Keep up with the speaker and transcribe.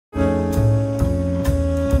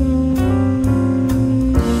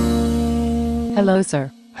Hello,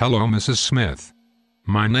 sir. Hello, Mrs. Smith.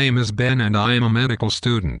 My name is Ben and I am a medical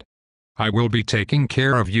student. I will be taking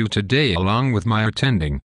care of you today along with my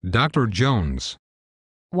attending, Dr. Jones.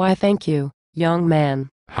 Why, thank you, young man.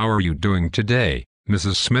 How are you doing today,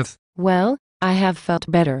 Mrs. Smith? Well, I have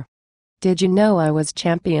felt better. Did you know I was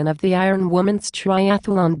champion of the Iron Women's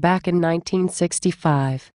Triathlon back in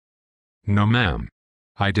 1965? No, ma'am.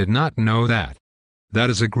 I did not know that. That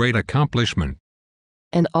is a great accomplishment.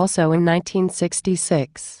 And also in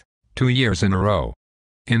 1966. 2 years in a row.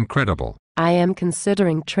 Incredible. I am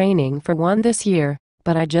considering training for one this year,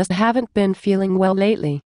 but I just haven't been feeling well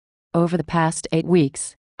lately. Over the past 8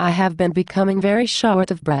 weeks, I have been becoming very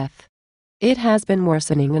short of breath. It has been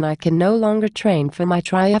worsening and I can no longer train for my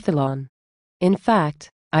triathlon. In fact,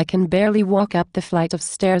 I can barely walk up the flight of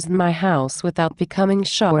stairs in my house without becoming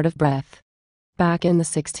short of breath. Back in the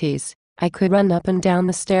 60s, I could run up and down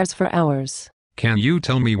the stairs for hours. Can you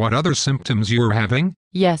tell me what other symptoms you are having?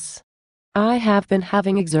 Yes. I have been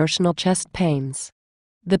having exertional chest pains.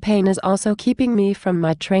 The pain is also keeping me from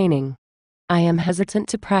my training. I am hesitant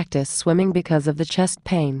to practice swimming because of the chest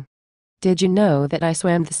pain. Did you know that I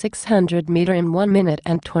swam the 600 meter in 1 minute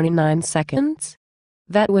and 29 seconds?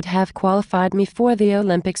 That would have qualified me for the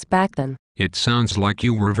Olympics back then. It sounds like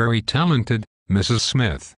you were very talented, Mrs.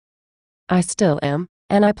 Smith. I still am,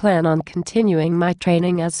 and I plan on continuing my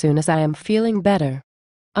training as soon as I am feeling better.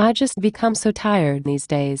 I just become so tired these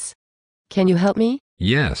days. Can you help me?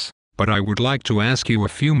 Yes, but I would like to ask you a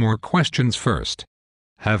few more questions first.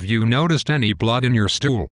 Have you noticed any blood in your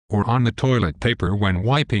stool, or on the toilet paper when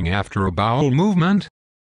wiping after a bowel movement?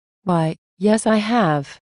 Why, yes I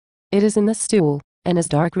have. It is in the stool, and is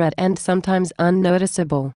dark red and sometimes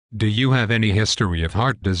unnoticeable. Do you have any history of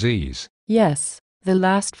heart disease? Yes, the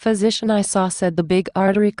last physician I saw said the big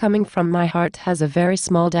artery coming from my heart has a very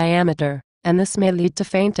small diameter, and this may lead to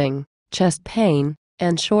fainting, chest pain,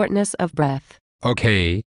 and shortness of breath.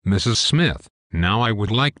 Okay, Mrs. Smith, now I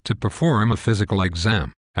would like to perform a physical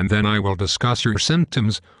exam, and then I will discuss your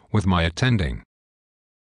symptoms with my attending.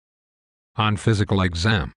 On physical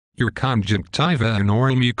exam, your conjunctiva and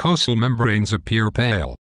oral mucosal membranes appear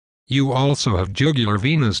pale. You also have jugular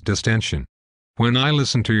venous distension. When I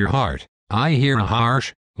listen to your heart, I hear a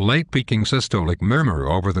harsh, late-peaking systolic murmur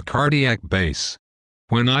over the cardiac bass.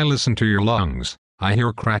 When I listen to your lungs, I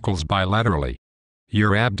hear crackles bilaterally.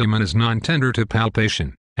 Your abdomen is non-tender to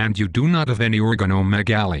palpation, and you do not have any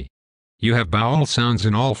organomegaly. You have bowel sounds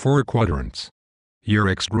in all 4 quadrants. Your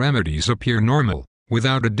extremities appear normal,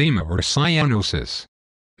 without edema or cyanosis.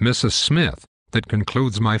 Mrs. Smith, that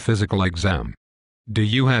concludes my physical exam. Do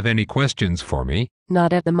you have any questions for me?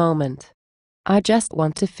 Not at the moment. I just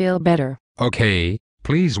want to feel better. Okay,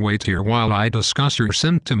 please wait here while I discuss your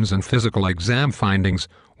symptoms and physical exam findings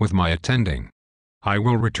with my attending. I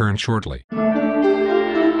will return shortly.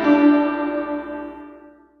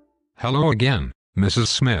 Hello again, Mrs.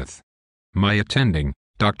 Smith. My attending,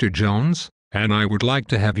 Dr. Jones, and I would like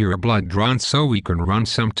to have your blood drawn so we can run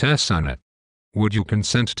some tests on it. Would you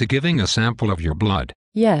consent to giving a sample of your blood?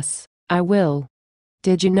 Yes, I will.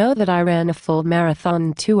 Did you know that I ran a full marathon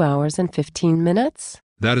in 2 hours and 15 minutes?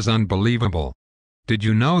 That is unbelievable. Did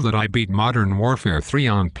you know that I beat Modern Warfare 3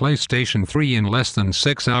 on PlayStation 3 in less than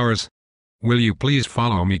 6 hours? Will you please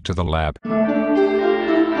follow me to the lab?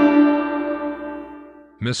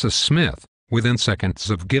 Mrs. Smith, within seconds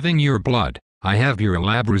of giving your blood, I have your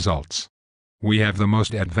lab results. We have the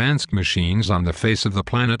most advanced machines on the face of the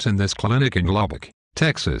planet in this clinic in Lubbock,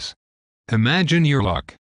 Texas. Imagine your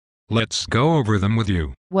luck. Let's go over them with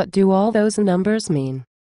you. What do all those numbers mean?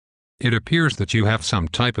 It appears that you have some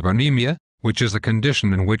type of anemia, which is a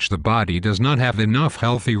condition in which the body does not have enough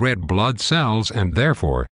healthy red blood cells and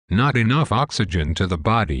therefore, not enough oxygen to the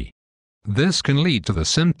body. This can lead to the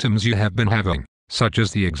symptoms you have been having, such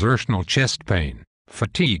as the exertional chest pain,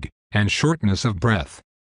 fatigue, and shortness of breath.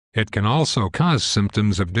 It can also cause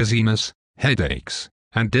symptoms of dizziness, headaches,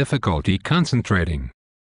 and difficulty concentrating.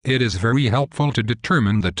 It is very helpful to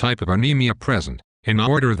determine the type of anemia present, in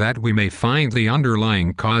order that we may find the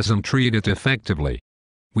underlying cause and treat it effectively.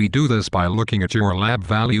 We do this by looking at your lab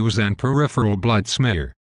values and peripheral blood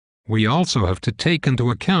smear. We also have to take into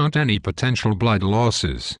account any potential blood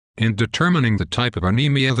losses. In determining the type of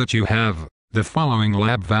anemia that you have, the following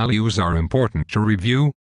lab values are important to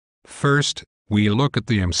review. First, we look at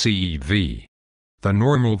the MCEV. The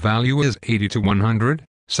normal value is 80 to 100,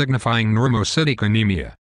 signifying normocytic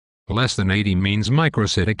anemia. Less than 80 means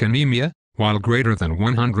microcytic anemia, while greater than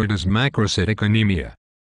 100 is macrocytic anemia.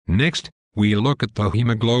 Next, we look at the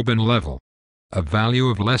hemoglobin level. A value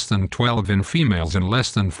of less than 12 in females and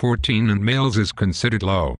less than 14 in males is considered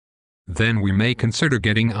low. Then we may consider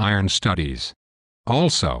getting iron studies.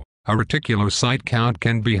 Also, a reticulocyte count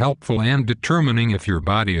can be helpful in determining if your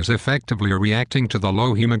body is effectively reacting to the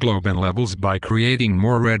low hemoglobin levels by creating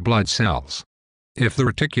more red blood cells. If the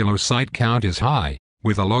reticulocyte count is high,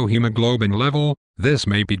 with a low hemoglobin level, this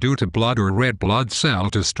may be due to blood or red blood cell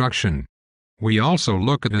destruction. We also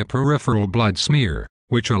look at a peripheral blood smear,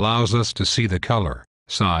 which allows us to see the color,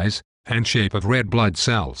 size, and shape of red blood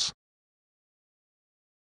cells.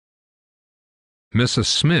 Mrs.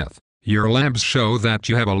 Smith, your labs show that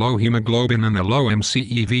you have a low hemoglobin and a low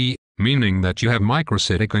MCEV, meaning that you have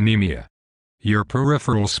microcytic anemia. Your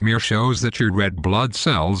peripheral smear shows that your red blood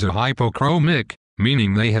cells are hypochromic,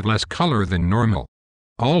 meaning they have less color than normal.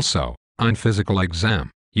 Also, on physical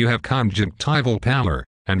exam, you have conjunctival pallor,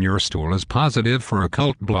 and your stool is positive for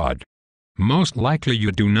occult blood. Most likely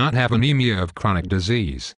you do not have anemia of chronic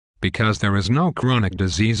disease, because there is no chronic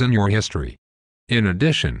disease in your history. In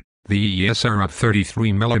addition, the ESR of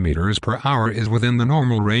 33 mm/hour is within the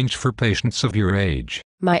normal range for patients of your age.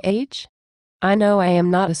 My age? I know I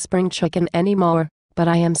am not a spring chicken anymore, but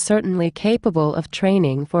I am certainly capable of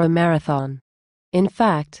training for a marathon. In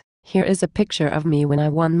fact, here is a picture of me when I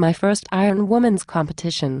won my first Iron Women's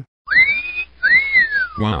competition.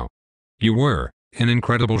 Wow. You were in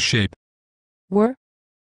incredible shape. Were?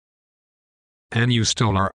 And you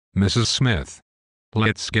still are, Mrs. Smith.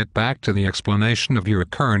 Let's get back to the explanation of your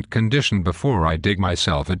current condition before I dig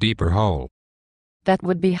myself a deeper hole. That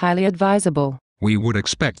would be highly advisable. We would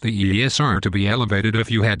expect the ESR to be elevated if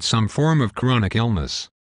you had some form of chronic illness.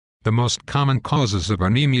 The most common causes of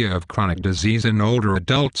anemia of chronic disease in older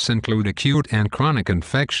adults include acute and chronic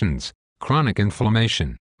infections, chronic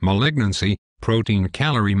inflammation, malignancy,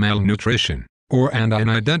 protein-calorie malnutrition, or an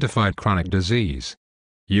unidentified chronic disease.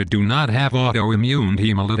 You do not have autoimmune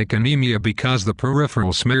hemolytic anemia because the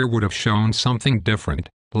peripheral smear would have shown something different,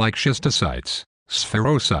 like schistocytes,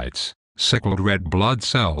 spherocytes, sickled red blood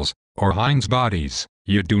cells, or Heinz bodies.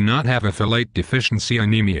 You do not have a folate deficiency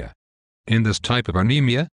anemia. In this type of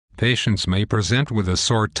anemia, patients may present with a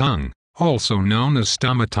sore tongue, also known as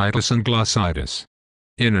stomatitis and glossitis.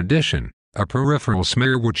 In addition, a peripheral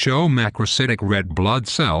smear would show macrocytic red blood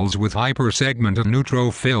cells with hypersegmented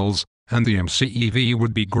neutrophils, and the MCEV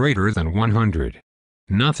would be greater than 100.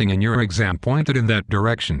 Nothing in your exam pointed in that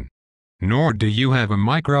direction. Nor do you have a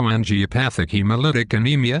microangiopathic hemolytic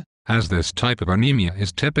anemia, as this type of anemia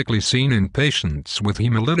is typically seen in patients with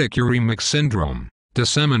hemolytic uremic syndrome,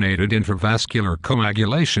 disseminated intravascular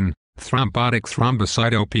coagulation, thrombotic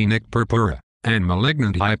thrombocytopenic purpura, and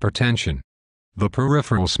malignant hypertension. The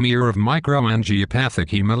peripheral smear of microangiopathic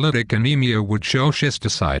hemolytic anemia would show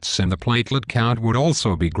schistocytes and the platelet count would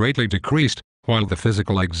also be greatly decreased, while the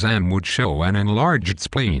physical exam would show an enlarged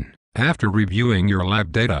spleen. After reviewing your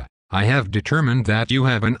lab data, I have determined that you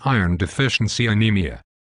have an iron deficiency anemia.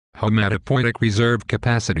 Hematopoietic reserve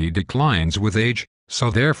capacity declines with age, so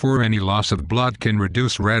therefore any loss of blood can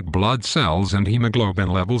reduce red blood cells and hemoglobin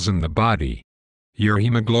levels in the body. Your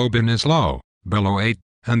hemoglobin is low, below 8,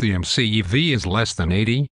 and the MCEV is less than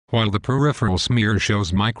 80, while the peripheral smear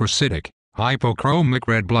shows microcytic, hypochromic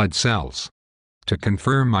red blood cells. To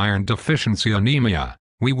confirm iron deficiency anemia,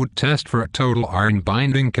 we would test for a total iron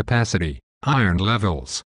binding capacity, iron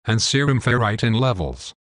levels, and serum ferritin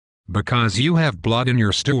levels. Because you have blood in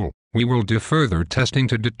your stool, we will do further testing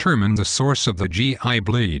to determine the source of the GI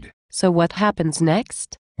bleed. So what happens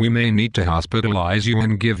next? We may need to hospitalize you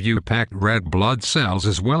and give you packed red blood cells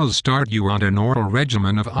as well as start you on an oral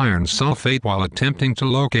regimen of iron sulfate while attempting to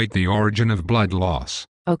locate the origin of blood loss.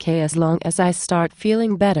 Okay, as long as I start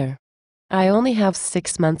feeling better. I only have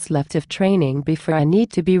 6 months left of training before I need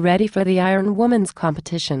to be ready for the Iron Women's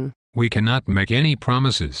competition. We cannot make any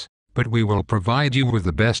promises, but we will provide you with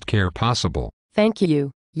the best care possible. Thank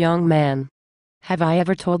you, young man. Have I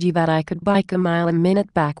ever told you that I could bike a mile a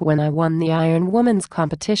minute back when I won the Iron Women's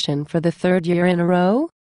competition for the 3rd year in a row?